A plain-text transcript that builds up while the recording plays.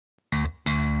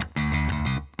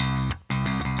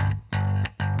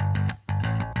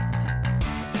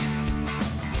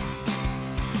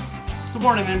Good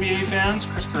morning, NBA fans.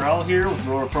 Chris Terrell here with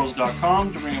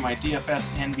RotoPros.com to bring you my DFS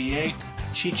NBA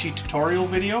cheat sheet tutorial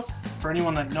video. For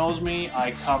anyone that knows me, I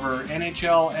cover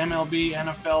NHL, MLB,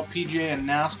 NFL, PGA, and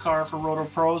NASCAR for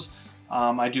RotoPros.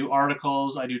 I do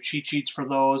articles, I do cheat sheets for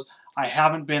those. I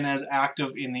haven't been as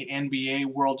active in the NBA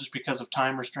world just because of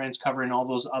time restraints covering all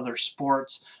those other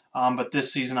sports. But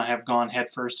this season I have gone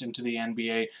headfirst into the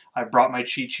NBA. I've brought my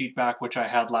cheat sheet back, which I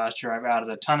had last year. I've added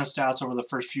a ton of stats over the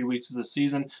first few weeks of the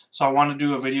season. So I want to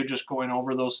do a video just going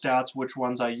over those stats, which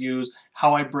ones I use,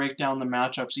 how I break down the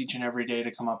matchups each and every day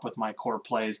to come up with my core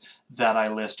plays that I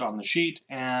list on the sheet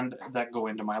and that go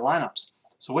into my lineups.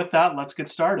 So with that, let's get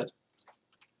started.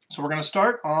 So we're going to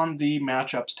start on the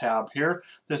matchups tab here.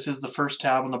 This is the first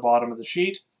tab on the bottom of the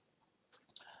sheet.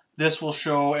 This will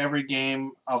show every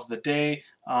game of the day.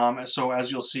 So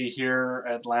as you'll see here,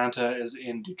 Atlanta is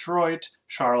in Detroit,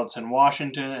 Charlotte's in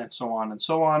Washington, and so on and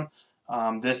so on.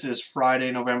 This is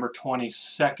Friday, November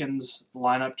 22nd's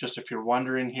lineup, just if you're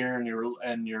wondering here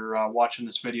and you're watching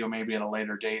this video maybe at a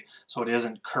later date. So it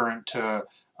isn't current to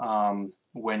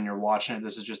when you're watching it.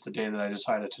 This is just the day that I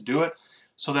decided to do it.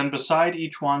 So then beside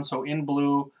each one, so in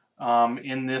blue,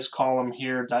 in this column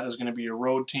here, that is going to be your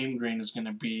road team. Green is going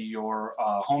to be your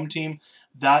home team.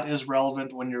 That is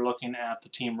relevant when you're looking at the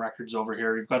team records over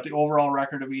here. You've got the overall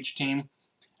record of each team,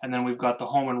 and then we've got the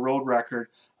home and road record.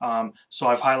 So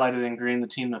I've highlighted in green the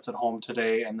team that's at home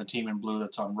today and the team in blue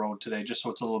that's on road today, just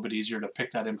so it's a little bit easier to pick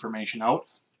that information out.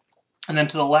 And then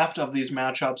to the left of these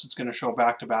matchups, it's going to show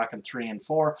back-to-back and 3 and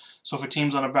 4. So if a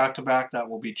team's on a back-to-back, that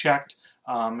will be checked.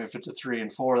 If it's a 3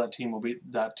 and 4, that team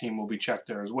will be checked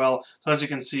there as well. So as you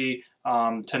can see,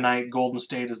 tonight Golden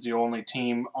State is the only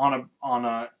team on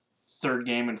a third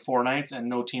game in 4 nights, and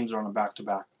no teams are on a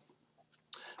back-to-back.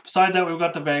 Beside that, we've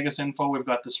got the Vegas info, we've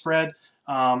got the spread,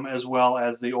 as well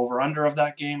as the over/under of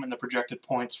that game and the projected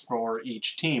points for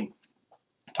each team.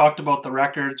 Talked about the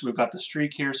records. We've got the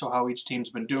streak here, so how each team's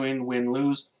been doing, win,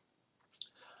 lose.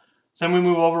 Then we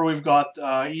move over. We've got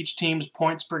each team's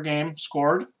points per game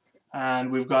scored, and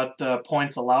we've got the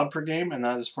points allowed per game, and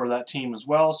that is for that team as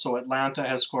well. So Atlanta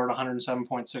has scored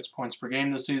 107.6 points per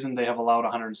game this season. They have allowed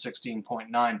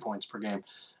 116.9 points per game.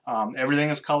 Everything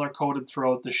is color-coded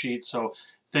throughout the sheet, so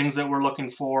things that we're looking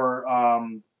for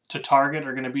to target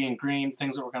are going to be in green.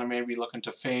 Things that we're going to maybe looking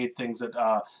to fade, things that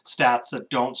stats that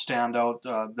don't stand out,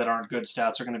 that aren't good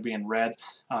stats, are going to be in red.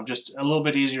 Just a little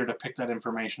bit easier to pick that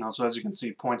information out. So as you can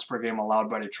see, points per game allowed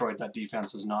by Detroit, that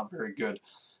defense is not very good.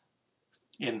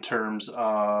 In terms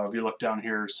of, if you look down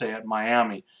here, say at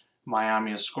Miami,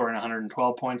 Miami is scoring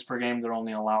 112 points per game. They're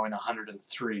only allowing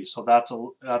 103. So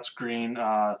that's green.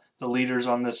 The leaders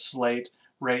on this slate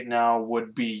right now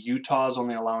would be Utah's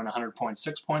only allowing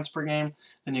 100.6 points per game.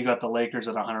 Then you got the Lakers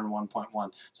at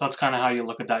 101.1. So that's kind of how you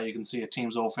look at that. You can see a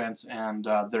team's offense and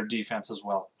their defense as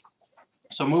well.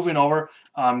 So moving over,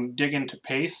 dig into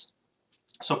pace.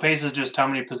 So pace is just how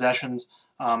many possessions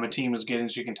a team is getting,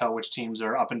 so you can tell which teams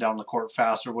are up and down the court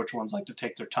faster, which ones like to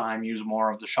take their time, use more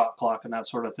of the shot clock and that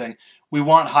sort of thing. We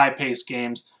want high-paced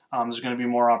games. There's going to be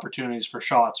more opportunities for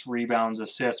shots, rebounds,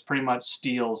 assists, pretty much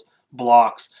steals,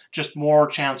 blocks, just more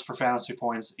chance for fantasy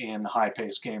points in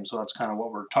high-paced games. So that's kind of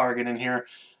what we're targeting here.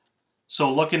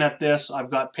 So looking at this,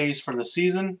 I've got pace for the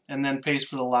season and then pace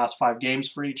for the last 5 games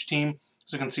for each team.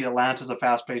 So you can see Atlanta's a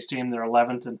fast-paced team. They're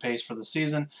 11th in pace for the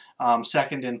season,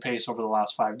 2nd in pace over the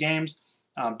last 5 games.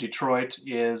 Detroit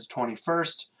is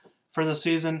 21st for the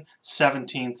season,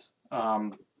 17th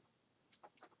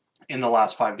in the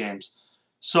last 5 games.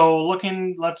 So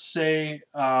looking, let's say,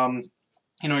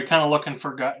 you're kind of looking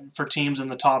for teams in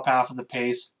the top half of the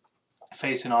pace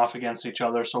facing off against each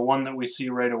other. So one that we see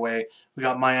right away, we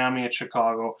got Miami at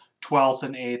Chicago, 12th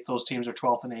and 8th. Those teams are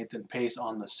 12th and 8th in pace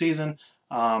on the season.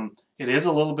 It is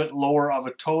a little bit lower of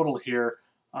a total here.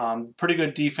 Pretty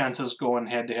good defenses going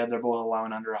head-to-head. They're both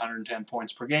allowing under 110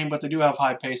 points per game, but they do have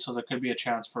high pace, so there could be a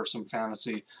chance for some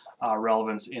fantasy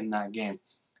relevance in that game.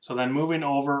 So then moving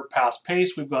over past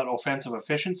pace, we've got offensive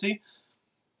efficiency.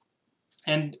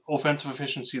 And offensive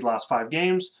efficiency last 5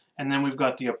 games. And then we've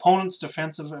got the opponent's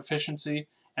defensive efficiency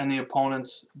and the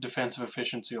opponent's defensive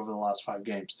efficiency over the last 5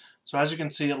 games. So as you can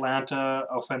see, Atlanta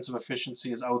offensive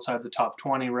efficiency is outside the top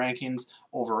 20 rankings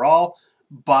overall,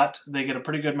 but they get a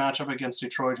pretty good matchup against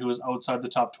Detroit, who is outside the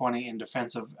top 20 in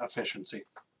defensive efficiency.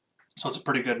 So it's a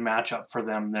pretty good matchup for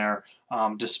them there,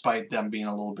 despite them being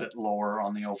a little bit lower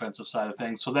on the offensive side of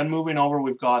things. So then moving over,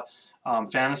 we've got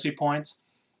fantasy points.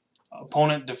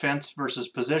 Opponent defense versus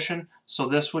position. So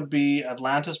this would be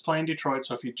Atlanta's playing Detroit.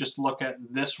 So if you just look at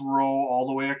this row all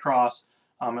the way across,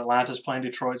 Atlanta's playing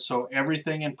Detroit. So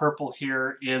everything in purple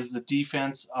here is the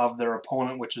defense of their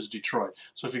opponent, which is Detroit.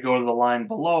 So if you go to the line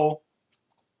below,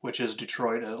 which is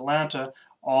Detroit and Atlanta,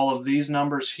 all of these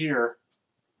numbers here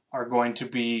are going to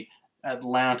be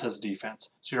Atlanta's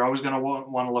defense. So you're always going to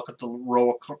want to look at the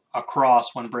row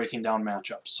across when breaking down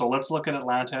matchups. So let's look at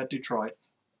Atlanta at Detroit.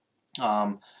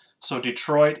 So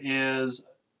Detroit is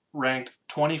ranked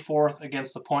 24th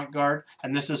against the point guard,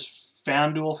 and this is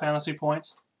FanDuel fantasy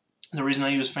points. The reason I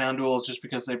use FanDuel is just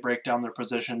because they break down their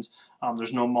positions.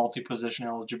 There's no multi-position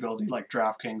eligibility like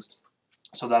DraftKings,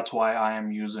 so that's why I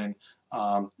am using.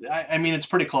 I mean, it's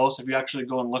pretty close. If you actually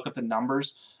go and look at the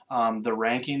numbers, the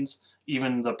rankings,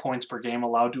 even the points per game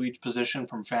allowed to each position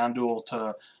from FanDuel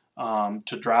to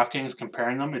DraftKings,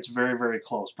 comparing them, it's very, very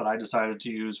close. But I decided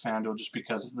to use FanDuel just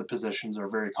because of the positions are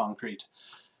very concrete.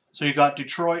 So you got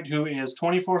Detroit, who is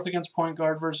 24th against point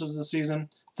guard versus the season,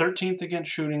 13th against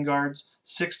shooting guards,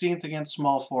 16th against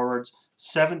small forwards,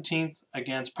 17th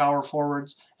against power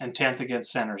forwards, and 10th against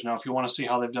centers. Now, if you want to see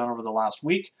how they've done over the last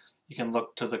week, you can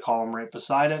look to the column right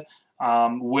beside it.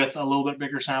 With a little bit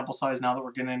bigger sample size, now that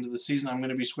we're getting into the season, I'm going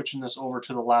to be switching this over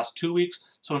to the last 2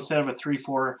 weeks. So instead of a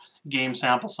 3-4 game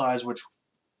sample size, which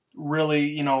really,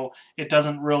 you know, it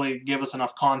doesn't really give us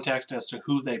enough context as to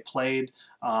who they played,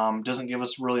 doesn't give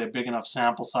us really a big enough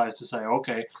sample size to say,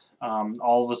 okay,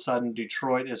 all of a sudden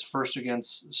Detroit is first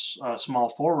against small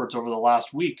forwards over the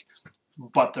last week,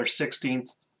 but they're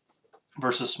 16th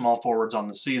versus small forwards on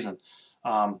the season.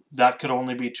 That could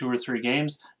only be 2 or 3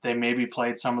 games. They maybe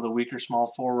played some of the weaker small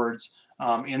forwards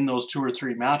in those 2 or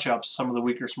 3 matchups, some of the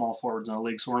weaker small forwards in the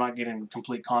league, so we're not getting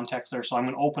complete context there. So I'm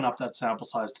going to open up that sample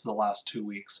size to the last 2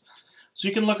 weeks. So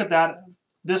you can look at that.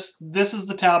 This is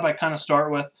the tab I kind of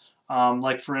start with.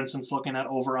 Like, for instance, looking at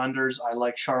over-unders, I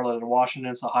like Charlotte and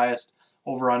Washington. It's the highest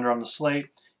over-under on the slate.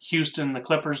 Houston, the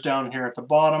Clippers down here at the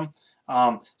bottom.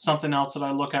 Something else that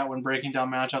I look at when breaking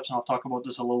down matchups, and I'll talk about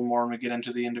this a little more when we get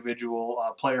into the individual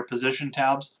player position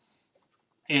tabs,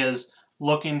 is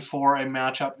looking for a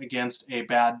matchup against a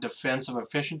bad defensive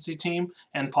efficiency team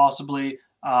and possibly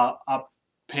a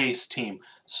pace team.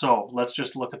 So let's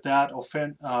just look at that.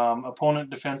 Opponent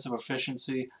defensive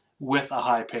efficiency with a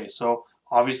high pace. So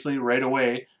obviously right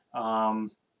away,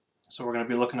 so we're going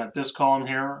to be looking at this column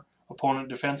here, opponent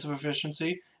defensive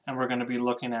efficiency, and we're going to be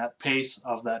looking at pace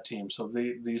of that team. So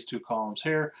these 2 columns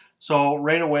here. So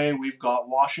right away we've got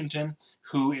Washington,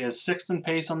 who is 6th in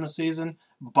pace on the season,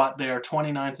 but they are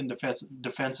 29th in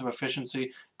defensive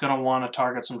efficiency. Going to want to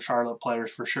target some Charlotte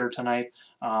players for sure tonight,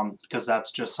 because that's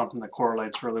just something that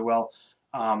correlates really well.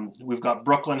 We've got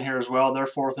Brooklyn here as well. They're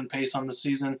 4th in pace on the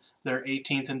season. They're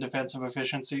 18th in defensive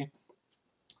efficiency.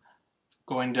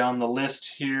 Going down the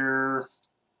list here,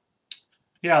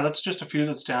 yeah, that's just a few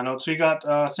that stand out. So you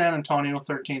got San Antonio,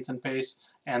 13th in pace,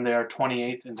 and they are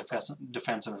 28th in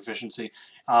defensive efficiency.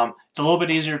 It's a little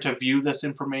bit easier to view this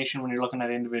information when you're looking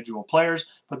at individual players,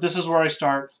 but this is where I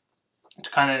start to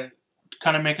kind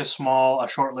of make a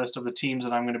short list of the teams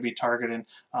that I'm going to be targeting,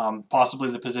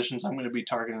 possibly the positions I'm going to be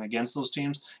targeting against those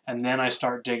teams, and then I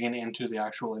start digging into the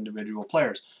actual individual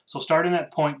players. So starting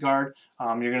at point guard,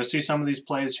 you're going to see some of these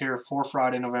plays here for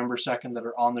Friday, November 2nd that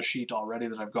are on the sheet already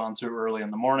that I've gone through early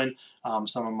in the morning,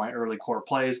 some of my early core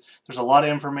plays. There's a lot of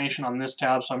information on this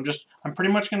tab, so I'm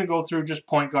pretty much going to go through just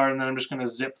point guard, and then I'm just going to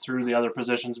zip through the other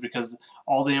positions because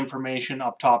all the information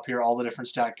up top here, all the different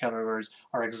stat categories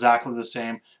are exactly the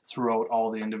same throughout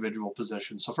all the individual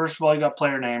positions. So first of all, you got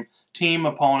player name, team,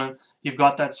 opponent. You've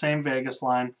got that same Vegas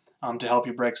line to help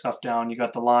you break stuff down. You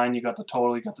got the line, you got the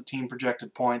total, you got the team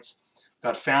projected points. You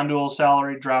got FanDuel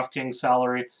salary, DraftKings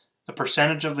salary, the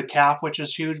percentage of the cap, which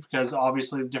is huge because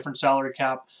obviously the different salary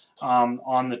cap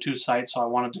on the 2 sites. So I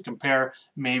wanted to compare.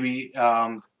 Maybe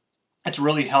it's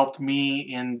really helped me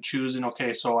in choosing,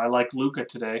 okay, so I like Luka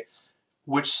today.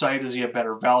 Which site is he a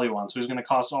better value on? So he's going to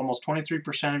cost almost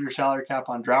 23% of your salary cap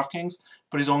on DraftKings,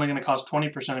 but he's only going to cost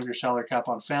 20% of your salary cap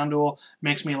on FanDuel.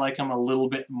 Makes me like him a little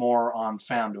bit more on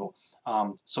FanDuel.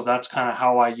 So that's kind of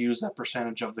how I use that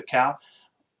percentage of the cap.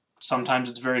 Sometimes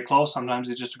it's very close. Sometimes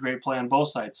it's just a great play on both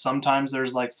sides. Sometimes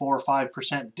there's like 4 or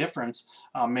 5% difference,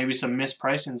 maybe some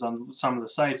mispricings on some of the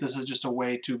sites. This is just a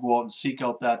way to go out and seek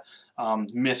out that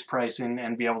mispricing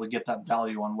and be able to get that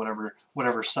value on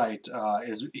whatever site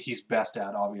he's best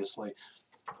at, obviously.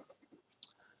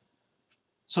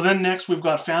 So then next we've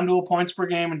got FanDuel points per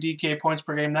game and DK points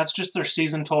per game. That's just their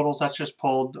season totals. That's just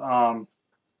pulled.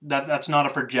 That's not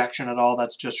a projection at all.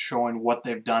 That's just showing what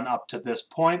they've done up to this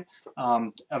point.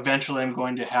 Eventually, I'm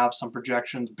going to have some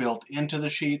projections built into the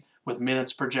sheet with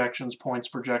minutes projections, points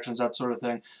projections, that sort of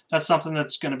thing. That's something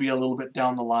that's going to be a little bit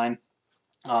down the line.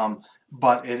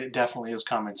 but it definitely is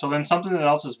coming. So then something that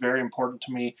else is very important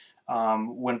to me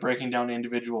when breaking down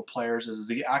individual players is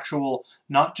the actual,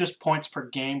 not just points per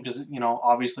game, because, you know,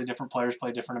 obviously different players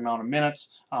play different amount of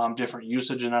minutes, different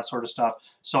usage and that sort of stuff.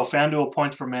 So FanDuel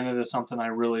points per minute is something I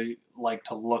really like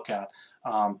to look at.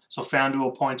 So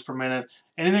FanDuel points per minute,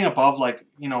 anything above, like,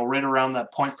 you know, right around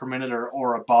that point per minute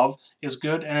or above is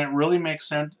good, and it really makes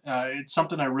sense. It's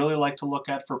something I really like to look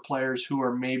at for players who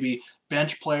are maybe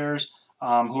bench players,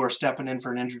 who are stepping in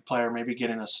for an injured player, maybe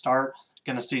getting a start,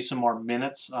 going to see some more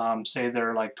minutes. Say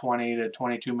they're like 20 to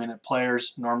 22 minute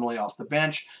players normally off the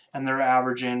bench, and they're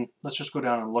averaging, let's just go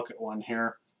down and look at one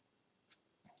here.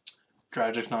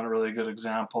 Dragic's not a really good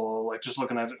example. Like, just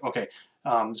looking at it, okay,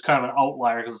 it's kind of an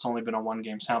outlier because it's only been a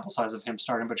one-game sample size of him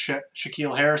starting. But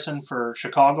Shaquille Harrison for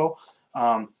Chicago,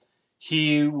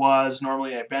 he was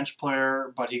normally a bench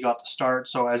player, but he got the start.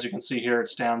 So as you can see here, it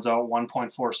stands out,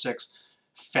 1.46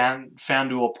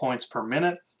 FanDuel points per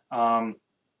minute.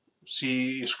 See,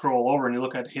 you scroll over and you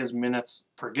look at his minutes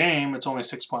per game, it's only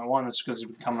 6.1. That's because he's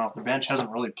been coming off the bench,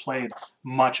 hasn't really played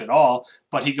much at all,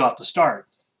 but he got the start.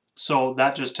 So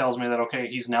that just tells me that, okay,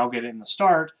 he's now getting the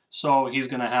start, so he's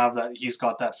going to have that, he's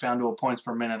got that FanDuel points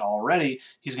per minute already.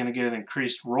 He's going to get an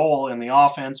increased role in the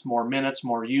offense, more minutes,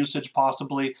 more usage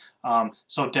possibly.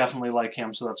 So definitely like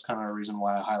him, so that's kind of the reason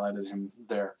why I highlighted him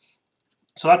there.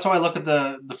 So that's how I look at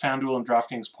the FanDuel and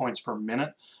DraftKings points per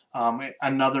minute.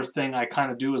 Another thing I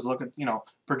kind of do is look at, you know,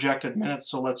 projected minutes.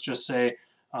 So let's just say,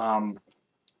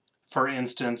 for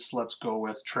instance, let's go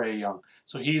with Trae Young.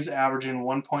 So he's averaging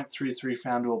 1.33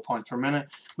 FanDuel points per minute.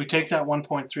 We take that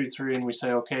 1.33 and we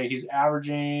say, okay, he's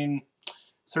averaging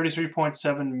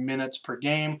 33.7 minutes per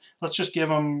game. Let's just give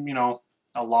him, you know,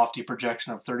 a lofty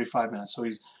projection of 35 minutes. So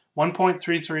he's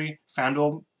 1.33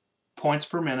 FanDuel points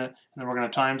per minute, and then we're going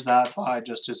to times that by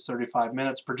just his 35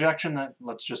 minutes projection. That,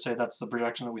 let's just say that's the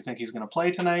projection that we think he's going to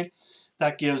play tonight.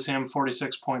 That gives him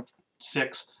 46.6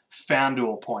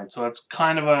 FanDuel points. So it's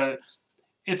kind of a,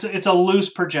 it's a loose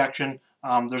projection.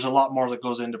 There's a lot more that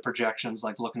goes into projections,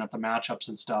 like looking at the matchups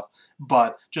and stuff,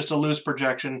 but just a loose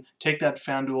projection. Take that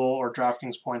FanDuel or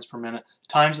DraftKings points per minute,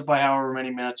 times it by however many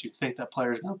minutes you think that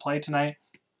player is going to play tonight.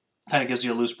 Kind of gives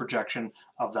you a loose projection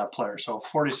of that player. So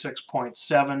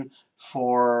 46.7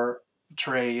 for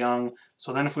Trae Young.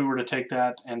 So then if we were to take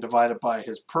that and divide it by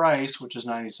his price, which is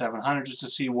 9,700, just to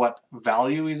see what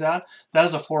value he's at, that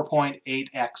is a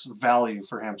 4.8x value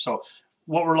for him. So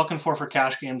what we're looking for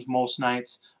cash games most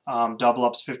nights, double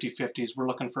ups, 50-50s, we're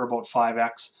looking for about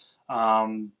 5x.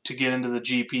 To get into the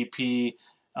GPP,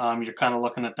 you're kind of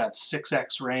looking at that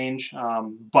 6x range,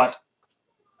 but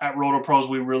at RotoPros,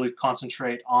 we really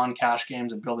concentrate on cash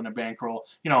games and building a bankroll.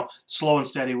 You know, slow and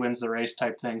steady wins the race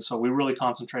type thing. So we really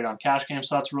concentrate on cash games.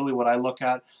 So that's really what I look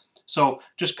at. So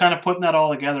just kind of putting that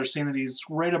all together, seeing that he's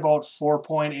right about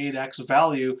 4.8x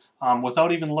value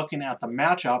without even looking at the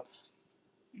matchup,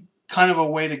 kind of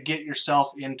a way to get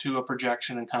yourself into a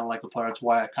projection and kind of like a player. That's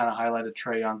why I kind of highlighted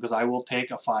Trae Young, because I will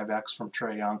take a 5x from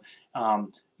Trae Young,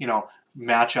 you know,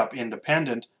 matchup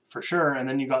independent for sure. And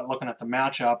then you got looking at the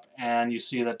matchup, and you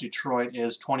see that Detroit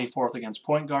is 24th against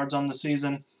point guards on the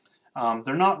season.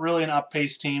 They're not really an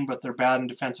up-paced team, but they're bad in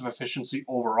defensive efficiency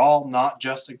overall, not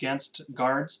just against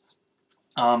guards.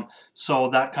 So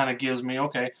that kind of gives me,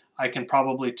 okay, I can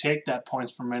probably take that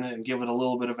points per minute and give it a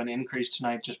little bit of an increase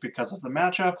tonight just because of the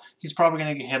matchup. He's probably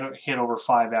going to get hit over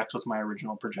 5x with my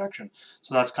original projection.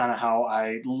 So that's kind of how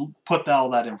I put all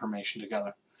that information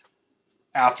together.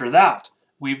 After that,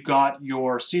 we've got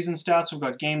your season stats. We've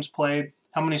got games played,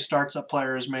 how many starts that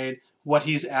player has made, what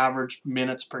he's averaged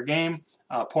minutes per game,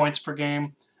 points per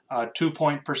game,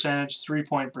 2-point percentage,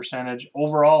 3-point percentage,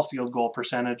 overall field goal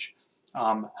percentage,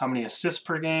 how many assists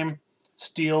per game,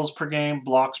 steals per game,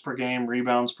 blocks per game,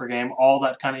 rebounds per game, all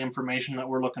that kind of information that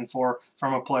we're looking for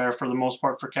from a player. For the most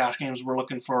part, for cash games, we're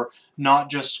looking for not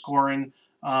just scoring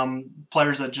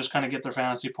players that just kind of get their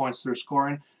fantasy points through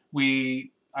scoring.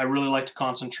 I really like to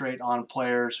concentrate on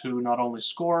players who not only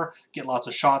score, get lots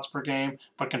of shots per game,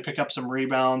 but can pick up some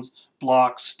rebounds,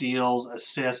 blocks, steals,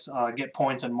 assists, get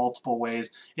points in multiple ways.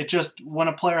 It just, when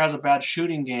a player has a bad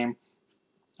shooting game,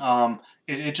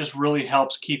 it just really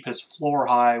helps keep his floor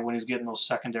high when he's getting those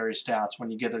secondary stats. When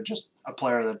you get just a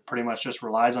player that pretty much just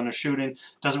relies on his shooting,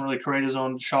 doesn't really create his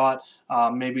own shot,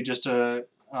 maybe just a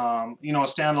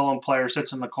standalone player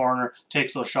sits in the corner,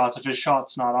 takes those shots. If his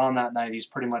shot's not on that night, he's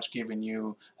pretty much giving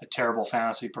you a terrible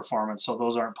fantasy performance. So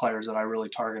those aren't players that I really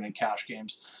target in cash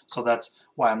games. So that's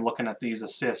why I'm looking at these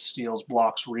assists, steals,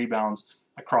 blocks, rebounds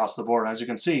across the board. As you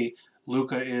can see,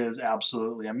 Luka is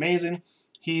absolutely amazing.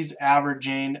 he's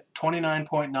averaging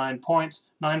 29.9 points,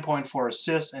 9.4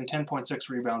 assists, and 10.6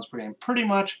 rebounds per game. Pretty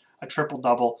much a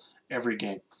triple-double every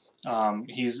game.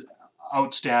 He's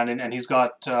outstanding, and he's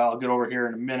got, I'll get over here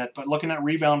in a minute, but looking at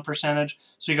rebound percentage,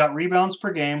 so you got rebounds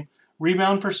per game.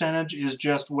 Rebound percentage is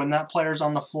just when that player's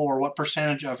on the floor, what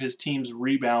percentage of his team's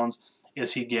rebounds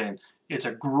is he getting. It's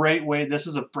a great way. This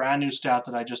is a brand new stat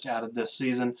that I just added this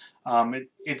season.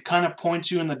 It kind of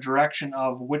points you in the direction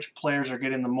of which players are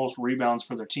getting the most rebounds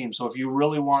for their team. So if you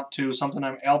really want to, something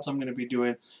else I'm going to be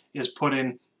doing is put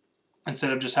in,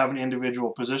 instead of just having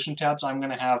individual position tabs, I'm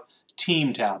going to have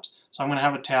team tabs. So I'm going to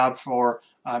have a tab for,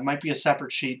 it might be a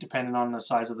separate sheet depending on the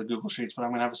size of the Google Sheets, but I'm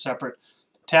going to have a separate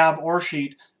tab or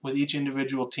sheet with each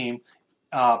individual team,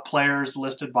 players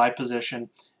listed by position,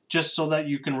 just so that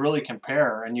you can really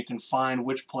compare and you can find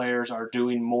which players are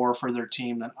doing more for their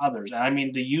team than others. And I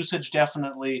mean, the usage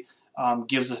definitely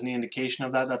gives us an indication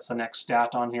of that. That's the next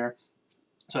stat on here.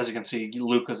 So as you can see,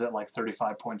 Luka's at like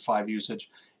 35.5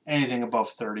 usage. Anything above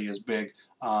 30 is big.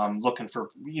 Looking for,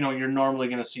 you're normally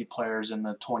going to see players in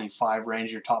the 25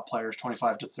 range, your top players,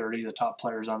 25 to 30, the top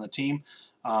players on the team.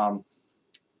 Going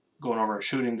over a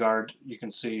shooting guard, you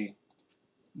can see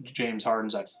James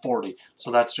Harden's at 40. So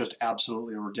that's just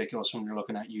absolutely ridiculous when you're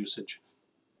looking at usage.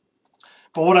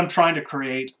 But what I'm trying to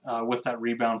create with that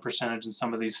rebound percentage and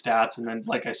some of these stats, and then,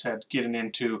 like I said, getting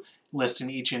into listing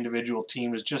each individual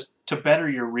team, is just to better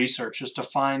your research, just to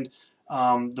find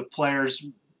the players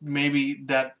maybe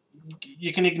that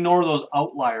you can ignore those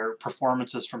outlier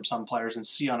performances from some players and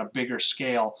see on a bigger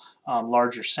scale,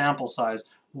 larger sample size,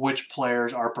 which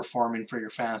players are performing for your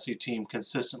fantasy team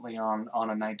consistently on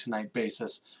a night-to-night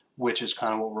basis, which is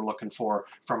kind of what we're looking for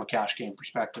from a cash game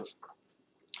perspective.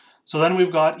 So then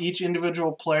we've got each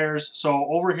individual players. So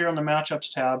over here on the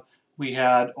matchups tab, we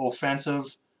had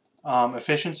offensive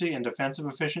efficiency and defensive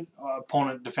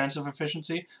opponent defensive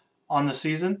efficiency on the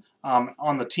season.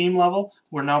 On the team level,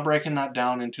 we're now breaking that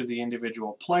down into the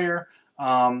individual player.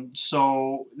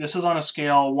 So this is on a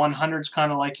scale. 100 is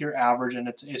kind of like your average, and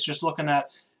it's just looking at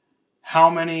how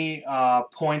many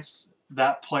points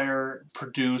that player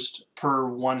produced per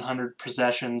 100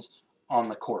 possessions on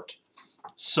the court.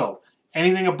 So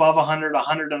anything above 100,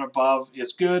 100 and above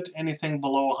is good. Anything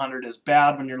below 100 is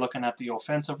bad when you're looking at the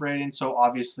offensive rating. So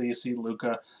obviously you see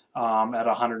Luka at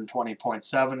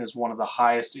 120.7 is one of the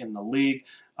highest in the league.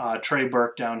 Trey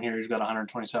Burke down here, he's got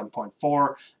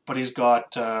 127.4, but he's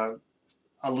got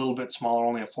a little bit smaller,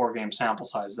 only a 4-game sample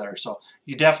size there. So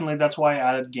you definitely, that's why I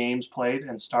added games played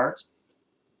and starts.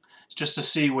 It's just to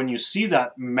see when you see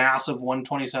that massive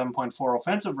 127.4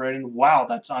 offensive rating, wow,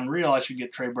 that's unreal. I should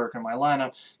get Trey Burke in my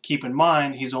lineup. Keep in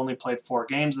mind, he's only played 4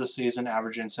 games this season,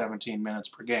 averaging 17 minutes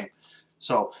per game.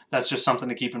 So that's just something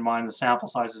to keep in mind. The sample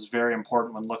size is very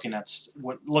important when looking at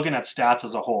stats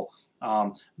as a whole.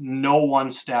 No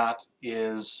one stat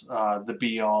is the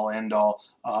be-all, end-all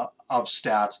of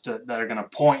stats that are going to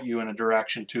point you in a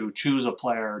direction to choose a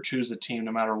player or choose a team,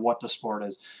 no matter what the sport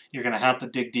is. You're going to have to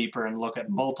dig deeper and look at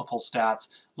multiple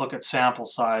stats, look at sample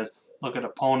size, look at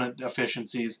opponent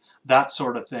efficiencies, that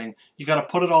sort of thing. You got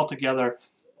to put it all together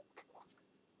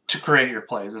to create your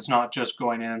plays. It's not just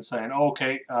going in and saying, oh,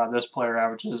 okay, this player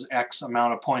averages X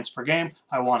amount of points per game,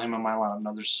 I want him in my lineup.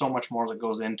 No, there's so much more that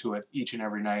goes into it each and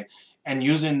every night. And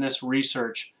using this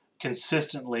research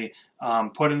consistently,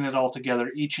 putting it all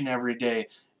together each and every day,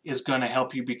 is going to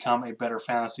help you become a better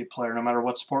fantasy player, no matter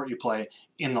what sport you play,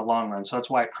 in the long run. So that's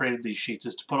why I created these sheets,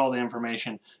 is to put all the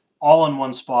information all in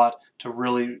one spot to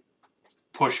really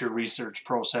push your research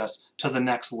process to the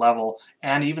next level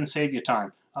and even save you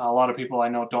time. A lot of people I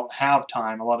know don't have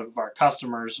time. A lot of our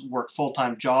customers work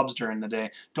full-time jobs during the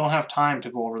day, don't have time to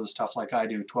go over the stuff like I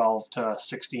do, 12 to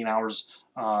 16 hours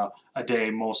a day,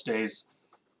 most days,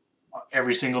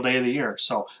 every single day of the year.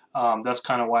 So that's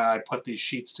kind of why I put these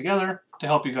sheets together to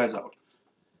help you guys out.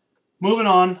 Moving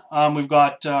on, we've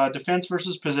got defense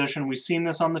versus position. We've seen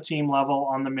this on the team level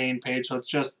on the main page, so it's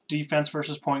just defense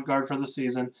versus point guard for the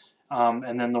season.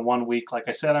 And then the 1 week, like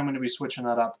I said, I'm going to be switching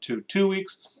that up to 2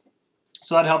 weeks.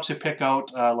 So that helps you pick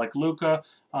out, like Luka,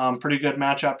 pretty good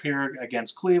matchup here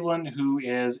against Cleveland, who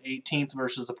is 18th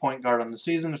versus the point guard on the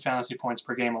season, fantasy points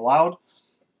per game allowed.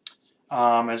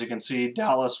 As you can see,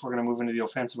 Dallas, we're going to move into the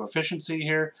offensive efficiency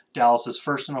here. Dallas is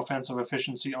first in offensive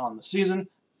efficiency on the season,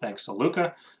 thanks to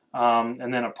Luka.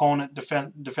 And then opponent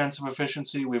defensive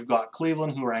efficiency, we've got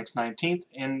Cleveland, who ranks 19th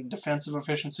in defensive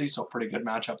efficiency, so pretty good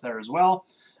matchup there as well.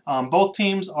 Both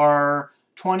teams are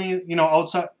 20,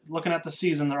 outside, looking at the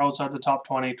season, they're outside the top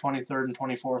 20, 23rd and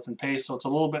 24th in pace, so it's a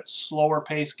little bit slower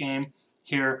pace game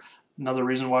here. Another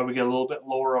reason why we get a little bit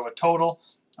lower of a total.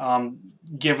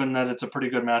 given that it's a pretty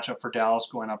good matchup for Dallas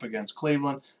going up against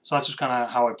Cleveland. So that's just kind of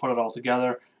how I put it all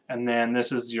together. And then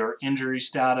this is your injury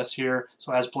status here.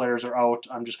 So as players are out,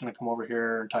 I'm just going to come over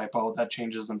here and type out. That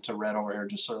changes them to red over here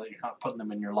just so that you're not putting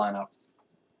them in your lineup.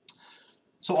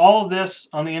 So all of this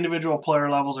on the individual player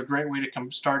level is a great way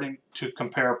to starting to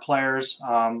compare players.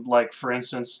 Like for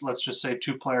instance, let's just say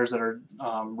two players that are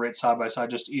right side by side,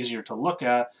 just easier to look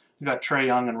at. You got Trae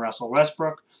Young and Russell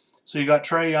Westbrook. So you got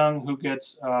Trae Young, who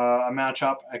gets a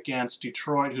matchup against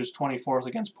Detroit, who's 24th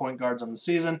against point guards on the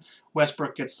season.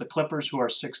 Westbrook gets the Clippers, who are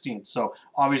 16th. So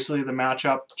obviously the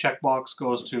matchup checkbox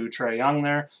goes to Trae Young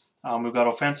there. We've got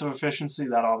offensive efficiency.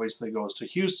 That obviously goes to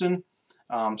Houston.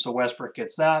 So Westbrook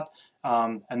gets that.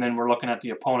 And then we're looking at the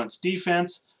opponent's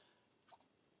defense.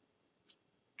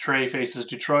 Trae faces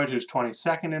Detroit, who's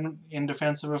 22nd in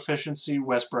defensive efficiency.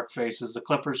 Westbrook faces the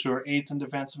Clippers, who are 8th in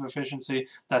defensive efficiency.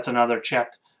 That's another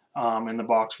check in the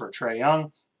box for Trae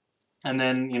Young. And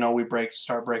then, we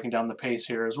start breaking down the pace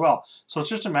here as well. So it's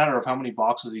just a matter of how many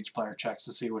boxes each player checks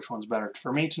to see which one's better.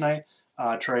 For me tonight,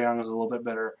 Trae Young is a little bit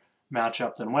better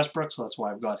matchup than Westbrook, so that's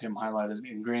why I've got him highlighted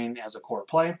in green as a core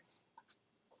play.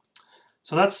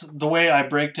 So that's the way I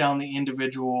break down the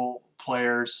individual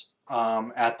players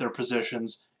at their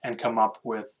positions and come up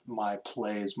with my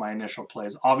plays, my initial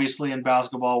plays. Obviously in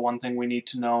basketball, one thing we need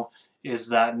to know is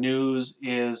that news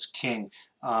is king.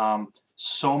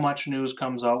 So much news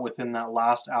comes out within that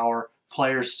last hour.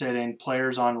 Players sitting,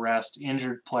 players on rest,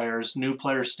 injured players, new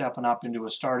players stepping up into a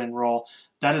starting role.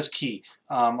 That is key.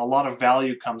 A lot of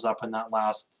value comes up in that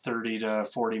last 30 to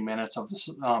 40 minutes of this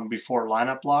before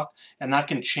lineup block, and that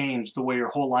can change the way your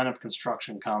whole lineup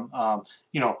construction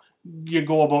you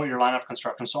go about your lineup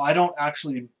construction. So I don't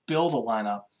actually build a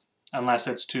lineup unless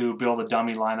it's to build a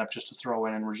dummy lineup just to throw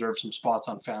in and reserve some spots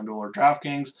on FanDuel or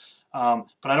DraftKings.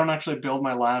 But I don't actually build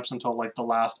my lineups until like the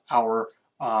last hour,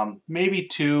 maybe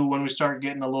two, when we start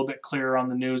getting a little bit clearer on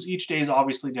the news. Each day is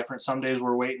obviously different. Some days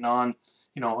we're waiting on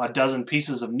a dozen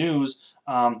pieces of news.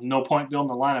 No point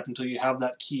building a lineup until you have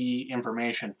that key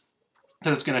information,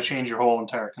 because it's going to change your whole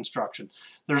entire construction.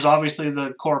 There's obviously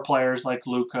the core players like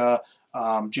Luka,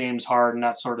 James Harden,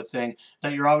 that sort of thing,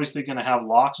 that you're obviously going to have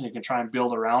locks and you can try and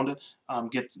build around it.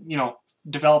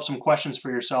 Develop some questions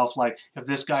for yourself, like if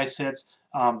this guy sits,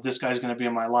 this guy's going to be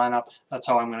in my lineup. That's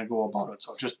how I'm going to go about it.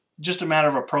 So just a matter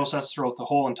of a process throughout the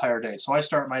whole entire day. So I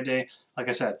start my day, like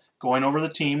I said, going over the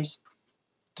teams,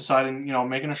 deciding,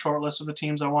 making a short list of the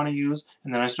teams I want to use,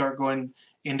 and then I start going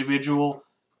individual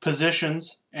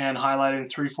positions and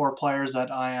highlighting 3-4 players that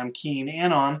I am keen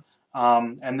in on.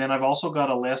 And then I've also got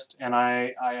a list, and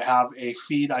I have a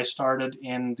feed I started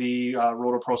in the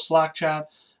RotoPros Slack chat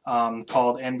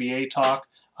called NBA Talk.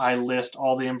 I list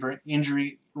all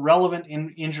the relevant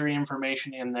injury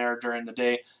information in there during the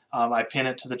day. I pin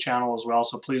it to the channel as well,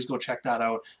 so please go check that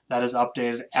out. That is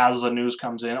updated as the news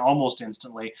comes in, almost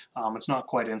instantly. It's not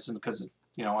quite instant because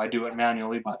I do it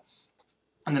manually,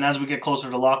 and then as we get closer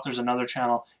to lock, there's another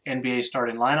channel, NBA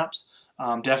Starting Lineups.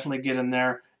 Definitely get in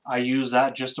there. I use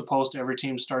that just to post every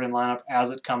team's starting lineup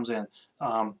as it comes in.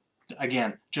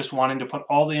 Again, just wanting to put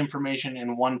all the information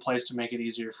in one place to make it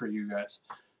easier for you guys.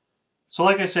 So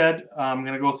like I said, I'm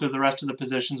going to go through the rest of the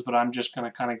positions, but I'm just going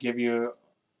to kind of give you,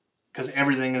 because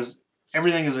everything is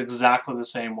exactly the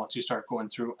same once you start going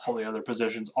through all the other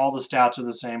positions. All the stats are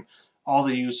the same, all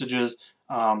the usages.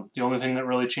 The only thing that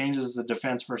really changes is the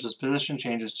defense versus position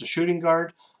changes to shooting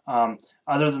guard.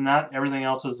 Other than that, everything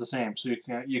else is the same. So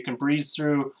you can breeze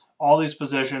through all these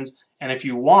positions, and if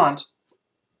you want,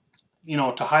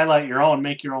 to highlight your own,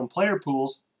 make your own player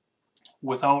pools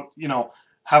without,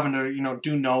 having to,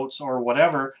 do notes or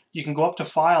whatever, you can go up to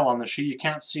File on the sheet. You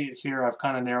can't see it here. I've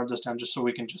kind of narrowed this down just so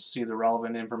we can just see the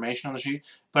relevant information on the sheet.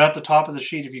 But at the top of the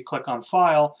sheet, if you click on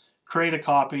File, create a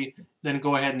copy, then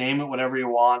go ahead and name it whatever you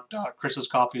want. Chris's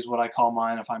copy is what I call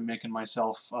mine if I'm making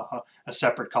myself a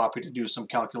separate copy to do some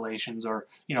calculations, or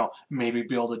maybe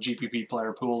build a GPP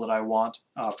player pool that I want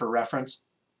for reference.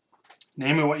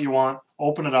 Name it what you want,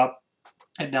 open it up.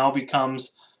 It now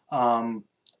becomes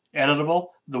editable.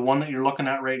 The one that you're looking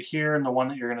at right here and the one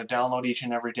that you're going to download each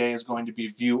and every day is going to be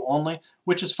view only,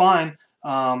 which is fine.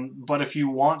 But if you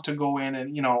want to go in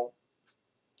and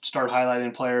start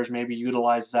highlighting players, maybe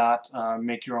utilize that,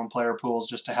 make your own player pools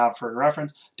just to have for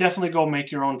reference, definitely go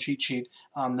make your own cheat sheet.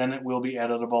 Then it will be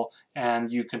editable, and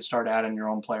you can start adding your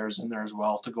own players in there as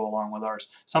well to go along with ours.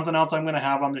 Something else I'm going to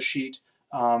have on the sheet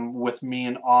with me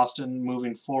and Austin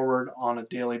moving forward on a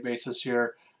daily basis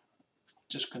here,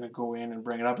 just going to go in and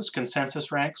bring it up, is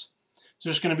consensus ranks. So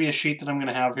there's going to be a sheet that I'm going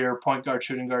to have here: point guard,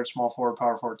 shooting guard, small forward,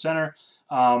 power forward, center.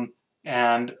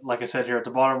 And like I said here at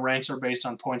the bottom, ranks are based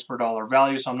on points per dollar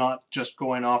value. So I'm not just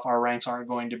going off, our ranks aren't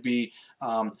going to be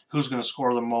who's going to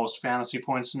score the most fantasy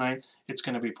points tonight. It's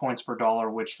going to be points per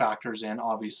dollar, which factors in,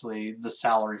 obviously, the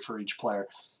salary for each player.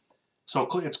 So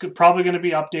it's probably going to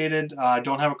be updated. I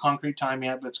don't have a concrete time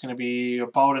yet, but it's going to be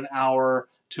about an hour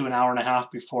to an hour and a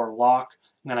half before lock.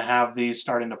 I'm going to have these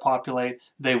starting to populate.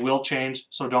 They will change,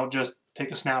 so don't just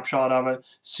take a snapshot of it,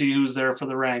 see who's there for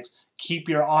the ranks. Keep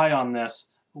your eye on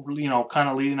this, kind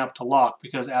of leading up to lock,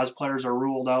 because as players are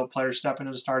ruled out, players stepping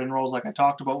into starting roles like I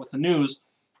talked about with the news,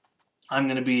 I'm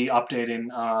going to be updating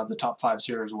the top fives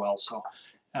here as well. So,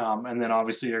 and then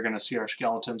obviously you're going to see our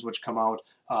skeletons, which come out.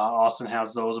 Austin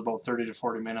has those about 30 to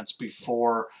 40 minutes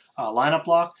before lineup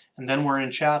lock, and then we're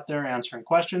in chat there answering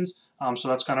questions. So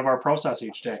that's kind of our process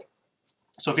each day.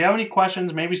 So if you have any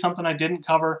questions, maybe something I didn't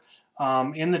cover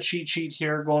in the cheat sheet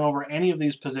here, going over any of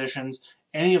these positions,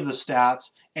 any of the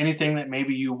stats, anything that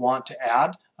maybe you want to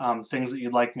add, things that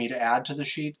you'd like me to add to the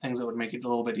sheet, things that would make it a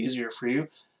little bit easier for you,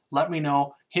 let me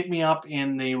know. Hit me up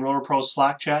in the RotoPros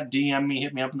Slack chat, DM me,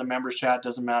 hit me up in the members chat,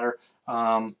 doesn't matter.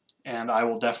 And I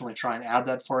will definitely try and add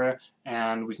that for you,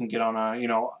 and we can get on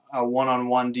a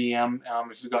one-on-one DM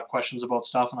if you've got questions about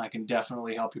stuff, and I can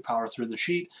definitely help you power through the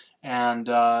sheet. And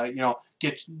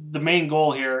get the main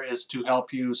goal here is to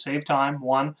help you save time.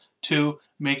 1, 2,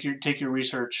 take your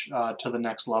research to the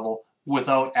next level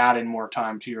without adding more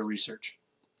time to your research.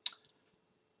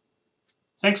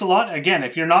 Thanks a lot. Again,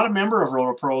 if you're not a member of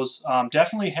RotoPros,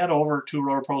 definitely head over to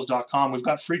rotopros.com. We've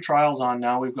got free trials on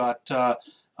now. We've got,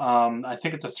 I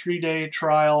think it's a 3-day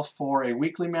trial for a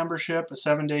weekly membership, a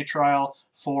 7-day trial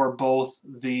for both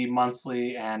the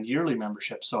monthly and yearly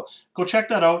membership. So go check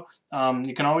that out.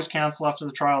 You can always cancel after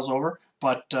the trial's over,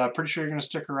 but pretty sure you're going to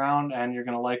stick around and you're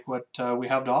going to like what we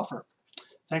have to offer.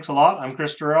 Thanks a lot. I'm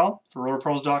Chris Durrell for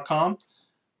rotopros.com.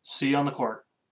 See you on the court.